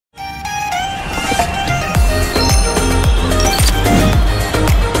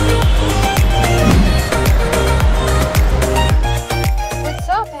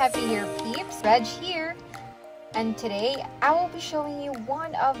Veg here, and today I will be showing you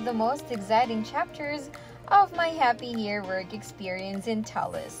one of the most exciting chapters of my happy year work experience in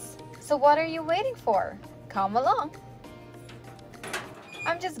TELUS. So what are you waiting for? Come along!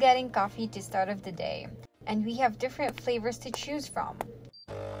 I'm just getting coffee to start off the day, and we have different flavors to choose from.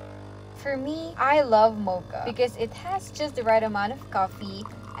 For me, I love mocha because it has just the right amount of coffee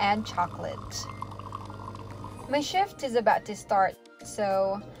and chocolate. My shift is about to start,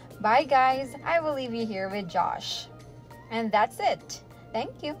 so bye guys, I will leave you here with Josh. And that's it.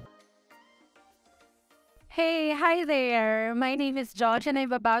 Thank you. Hey, hi there. My name is Josh and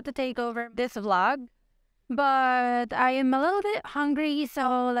I'm about to take over this vlog. But I am a little bit hungry,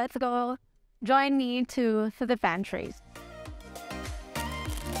 so let's go. Join me to the pantries.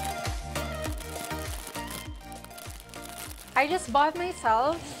 I just bought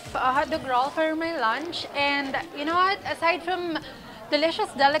myself a hot dog roll for my lunch, and you know what? Aside from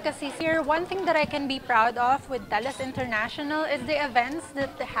delicious delicacies here, one thing that I can be proud of with TELUS International is the events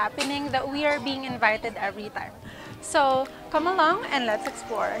that are happening that we are being invited every time. So come along and let's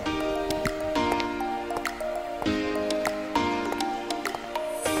explore.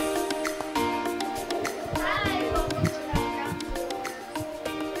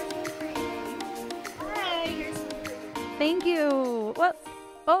 Thank you. Well,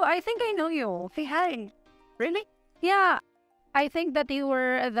 oh, I think I know you. Say hi. Really? Yeah. I think that you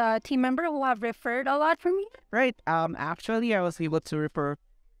were the team member who have referred a lot for me. Right. Actually, I was able to refer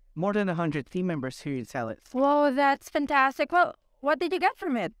more than 100 team members here in TELUS. Whoa, that's fantastic. Well, what did you get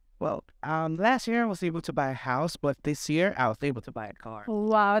from it? Well, last year I was able to buy a house, but this year I was able to buy a car.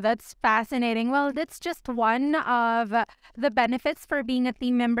 Wow, that's fascinating. Well, that's just one of the benefits for being a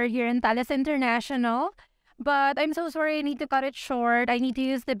team member here in TELUS International. But I'm so sorry, I need to cut it short. I need to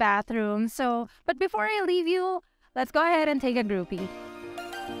use the bathroom. But before I leave you, let's go ahead and take a groupie.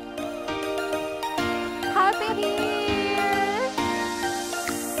 Happy New Year!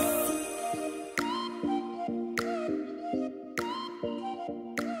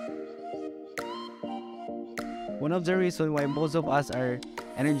 One of the reasons why most of us are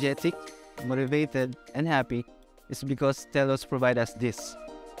energetic, motivated, and happy is because TELUS provide us this.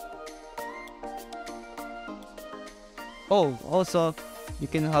 Oh, also, you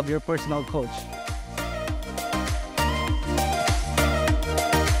can have your personal coach.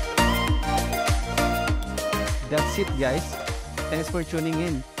 That's it, guys. Thanks for tuning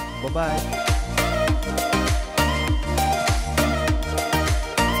in. Bye-bye.